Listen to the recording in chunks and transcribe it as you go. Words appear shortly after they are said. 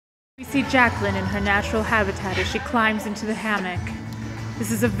We see Jacqueline in her natural habitat as she climbs into the hammock.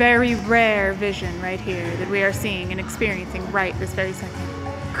 This is a very rare vision right here that we are seeing and experiencing right this very second.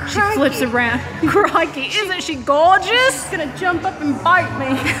 She flips around. Crikey, isn't she gorgeous? She's gonna jump up and bite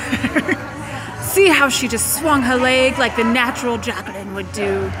me. See how she just swung her leg like the natural Jacqueline would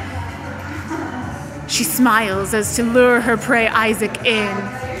do. She smiles as to lure her prey Isaac in.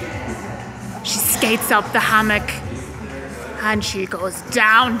 She skates up the hammock. And she goes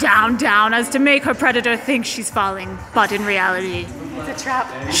down, down, down as to make her predator think she's falling. But in reality, It's a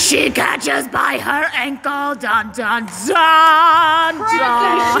trap. she catches by her ankle. Dun, dun, dun,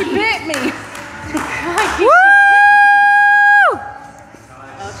 dun. She bit me. Woo!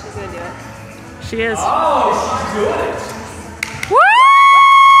 Oh, she's gonna do it. She is. Oh, she's good. Woo!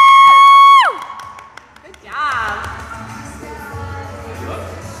 Good job.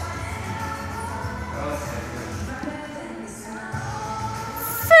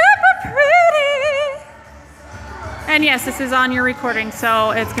 Super pretty. And yes, this is on your recording,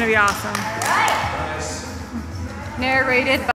 so it's gonna be awesome. Narrated by